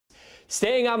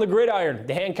Staying on the gridiron,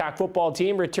 the Hancock football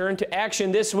team returned to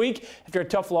action this week after a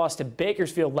tough loss to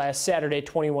Bakersfield last Saturday,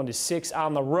 21-6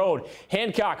 on the road.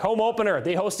 Hancock home opener.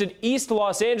 They hosted East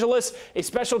Los Angeles. A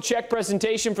special check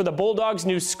presentation for the Bulldogs'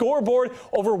 new scoreboard.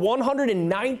 Over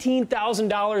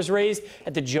 $119,000 raised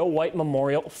at the Joe White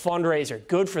Memorial fundraiser.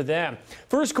 Good for them.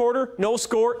 First quarter, no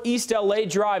score. East LA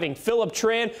driving. Philip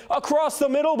Tran across the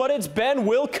middle, but it's Ben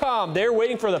Wilcom. They're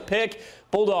waiting for the pick.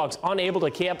 Bulldogs unable to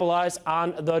capitalize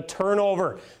on the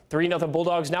turnover. 3-0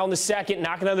 Bulldogs now in the second,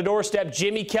 knocking on the doorstep.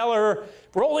 Jimmy Keller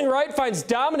rolling right, finds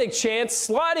Dominic Chance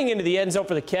sliding into the end zone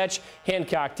for the catch.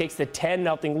 Hancock takes the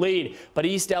 10-0 lead, but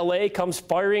East LA comes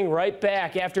firing right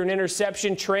back after an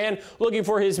interception. Tran looking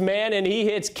for his man, and he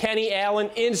hits Kenny Allen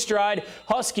in stride.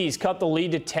 Huskies cut the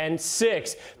lead to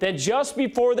 10-6. Then just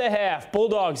before the half,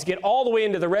 Bulldogs get all the way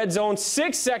into the red zone.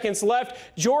 6 seconds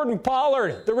left. Jordan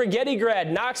Pollard, the Rigetti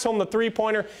grad, knocks home the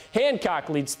three-pointer. Hancock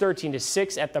leads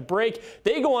 13-6 at the break.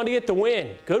 They go on to get the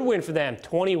win. Good win for them,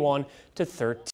 21-13.